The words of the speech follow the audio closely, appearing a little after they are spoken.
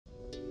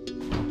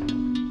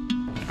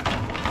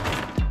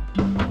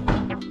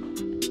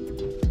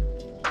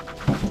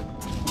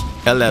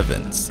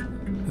11s.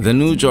 The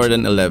new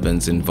Jordan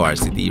 11s in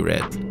varsity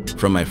red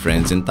from my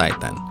friends in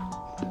Titan.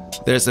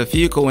 There's a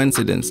few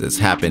coincidences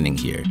happening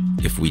here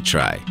if we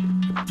try.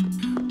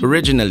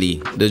 Originally,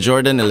 the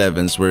Jordan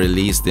 11s were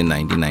released in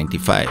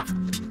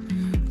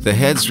 1995. The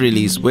Heads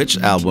released which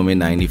album in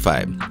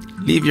 95?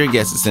 Leave your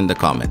guesses in the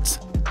comments.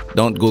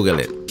 Don't Google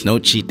it. No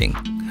cheating.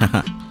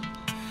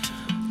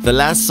 The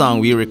last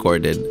song we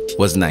recorded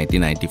was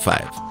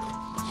 1995.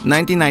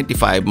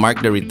 1995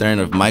 marked the return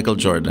of Michael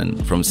Jordan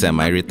from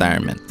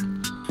semi-retirement.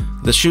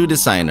 The shoe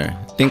designer,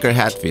 Tinker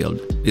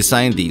Hatfield,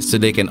 designed these so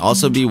they can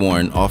also be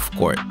worn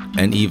off-court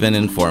and even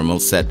in formal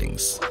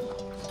settings.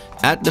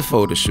 At the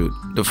photo shoot,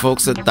 the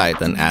folks at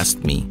Titan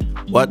asked me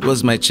what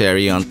was my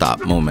cherry on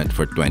top moment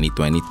for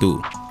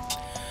 2022.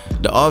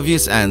 The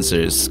obvious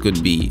answers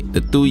could be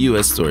the 2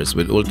 US tours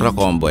with Ultra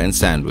Combo and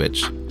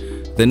Sandwich,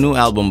 the new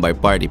album by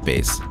Party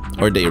Pace,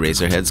 or the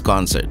Eraserheads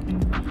concert.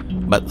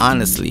 But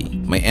honestly,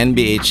 my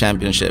NBA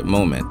championship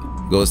moment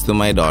goes to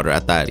my daughter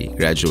Atari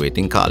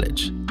graduating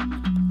college.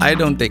 I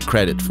don't take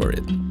credit for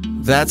it.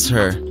 That's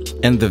her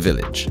and the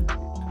village.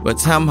 But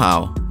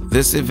somehow,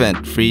 this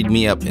event freed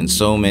me up in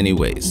so many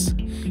ways.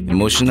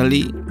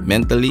 Emotionally,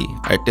 mentally,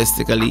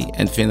 artistically,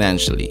 and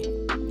financially.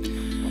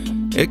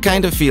 It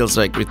kind of feels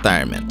like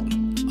retirement.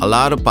 A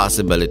lot of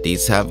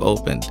possibilities have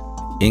opened,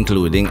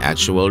 including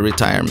actual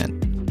retirement.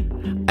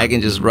 I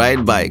can just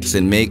ride bikes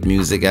and make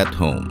music at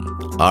home.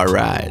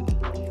 Alright.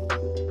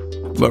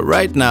 But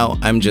right now,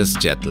 I'm just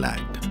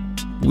jet-lagged.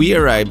 We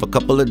arrived a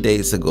couple of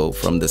days ago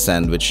from the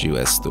Sandwich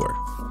US tour.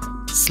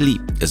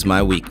 Sleep is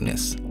my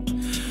weakness.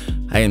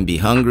 I can be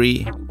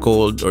hungry,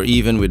 cold, or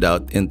even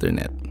without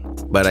internet,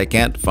 but I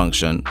can't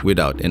function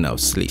without enough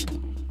sleep.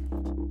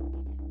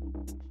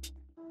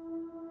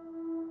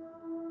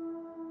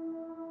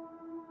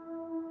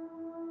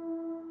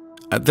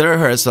 At the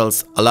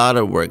rehearsals, a lot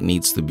of work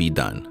needs to be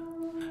done.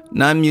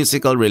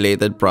 Non-musical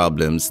related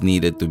problems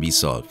needed to be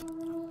solved.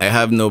 I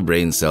have no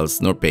brain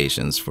cells nor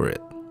patience for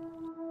it.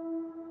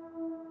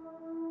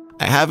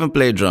 I haven't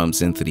played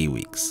drums in 3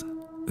 weeks.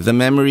 The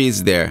memory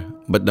is there,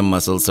 but the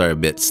muscles are a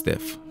bit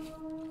stiff.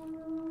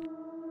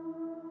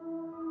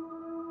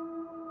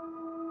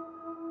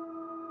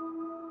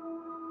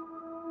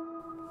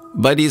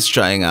 Buddy's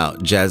trying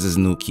out Jazz's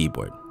new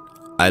keyboard.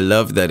 I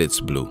love that it's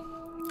blue.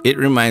 It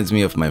reminds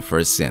me of my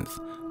first synth,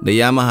 the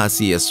Yamaha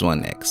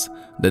CS1X,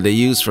 that I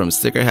used from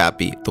Sticker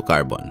Happy to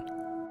Carbon.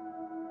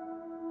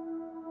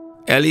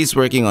 Ellie's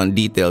working on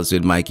details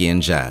with Mikey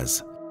and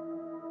Jazz.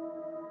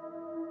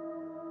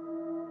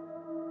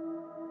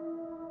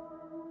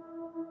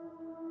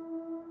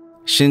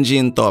 Shinji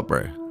and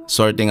Topper,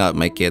 sorting out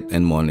my kit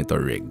and monitor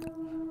rig.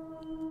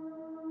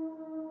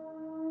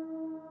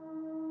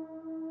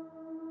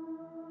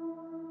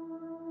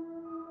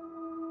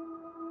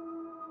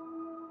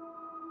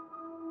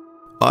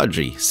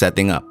 Audrey,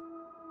 setting up.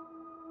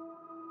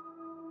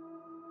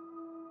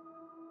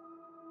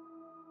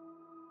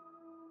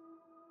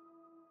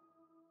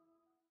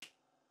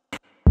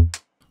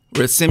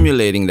 We're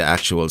simulating the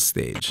actual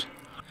stage.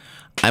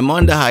 I'm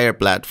on the higher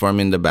platform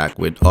in the back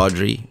with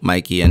Audrey,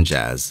 Mikey, and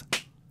Jazz.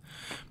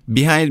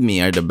 Behind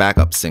me are the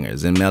backup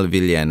singers in Mel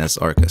Villanueva's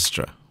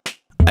orchestra.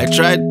 I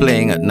tried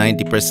playing at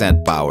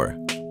 90% power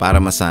para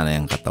masanay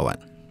ang katawan.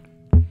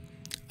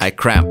 I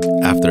cramped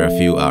after a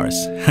few hours.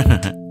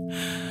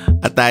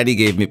 Atari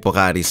gave me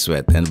Pocari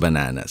Sweat and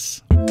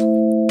bananas.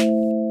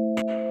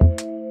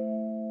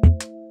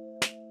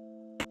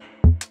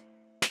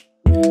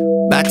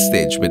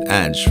 Backstage with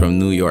Ange from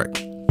New York,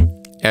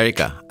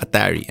 Erica,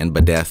 Atari, and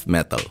Badeth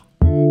Metal.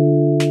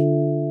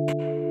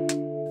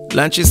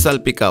 Lunch is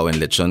salpikaw and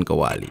lechon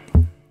kawali.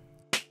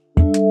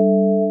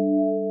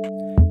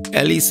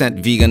 Ellie sent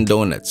vegan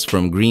donuts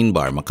from Green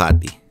Bar,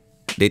 Makati.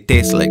 They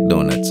taste like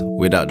donuts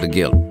without the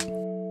guilt.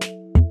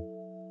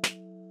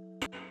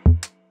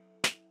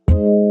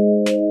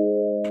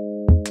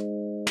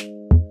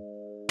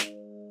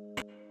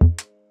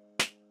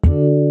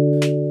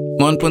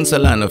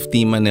 Monpunsalan of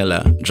Team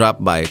Manila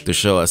dropped by to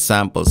show us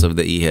samples of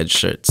the E-Head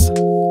shirts.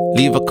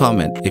 Leave a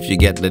comment if you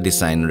get the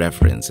design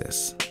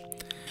references.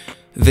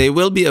 They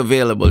will be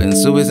available in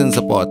Suez and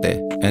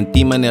Zapote and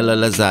Team Manila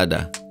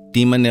Lazada,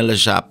 Team Manila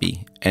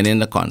Shopee, and in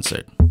the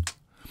concert.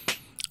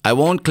 I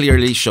won't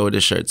clearly show the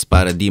shirts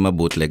para di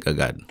mabootleg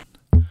agad.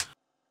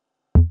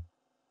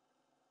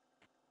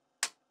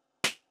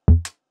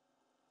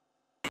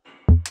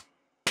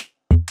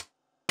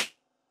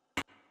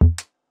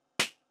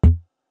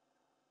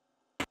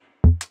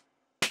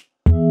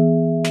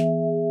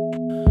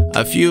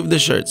 A few of the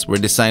shirts were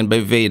designed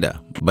by Veda,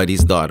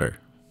 Buddy's daughter.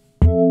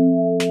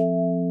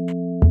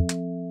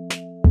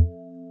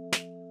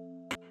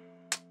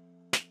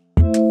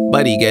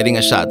 Buddy getting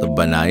a shot of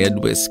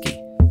Banayad whiskey.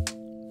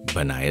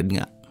 Banayad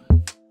nga.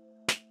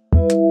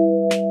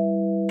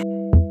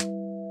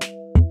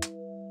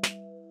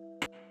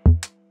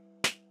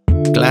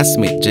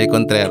 Classmate Jay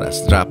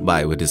Contreras dropped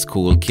by with his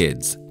cool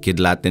kids,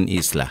 Kidlat and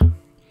Isla.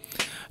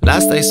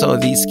 Last I saw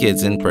these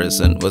kids in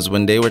person was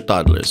when they were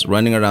toddlers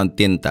running around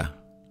Tinta.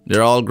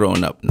 They're all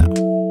grown up now.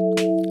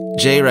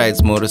 Jay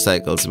rides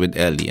motorcycles with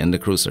Ellie and the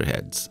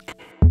Cruiserheads.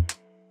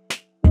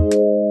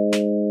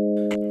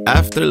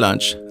 After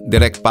lunch,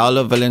 Direk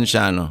Paolo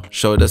Valenciano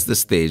showed us the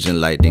stage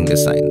and lighting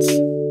designs.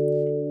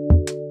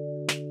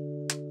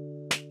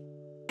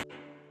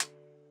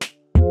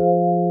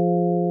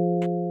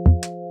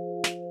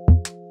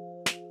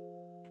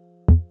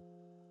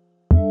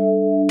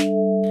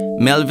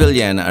 Mel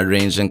Villena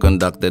arranged and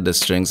conducted the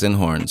strings and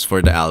horns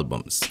for the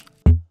albums.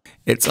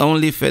 It's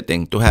only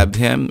fitting to have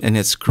him and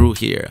his crew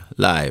here,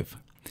 live.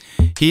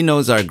 He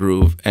knows our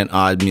groove and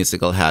odd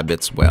musical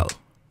habits well.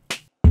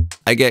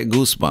 I get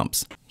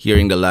goosebumps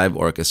hearing the live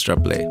orchestra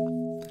play.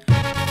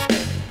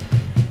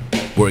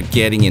 We're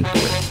getting into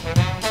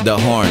it. The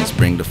horns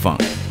bring the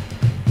funk.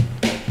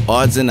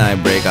 Odds and I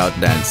break out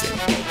dancing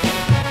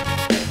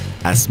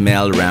as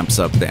Mel ramps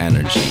up the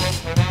energy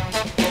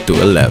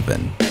to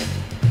 11.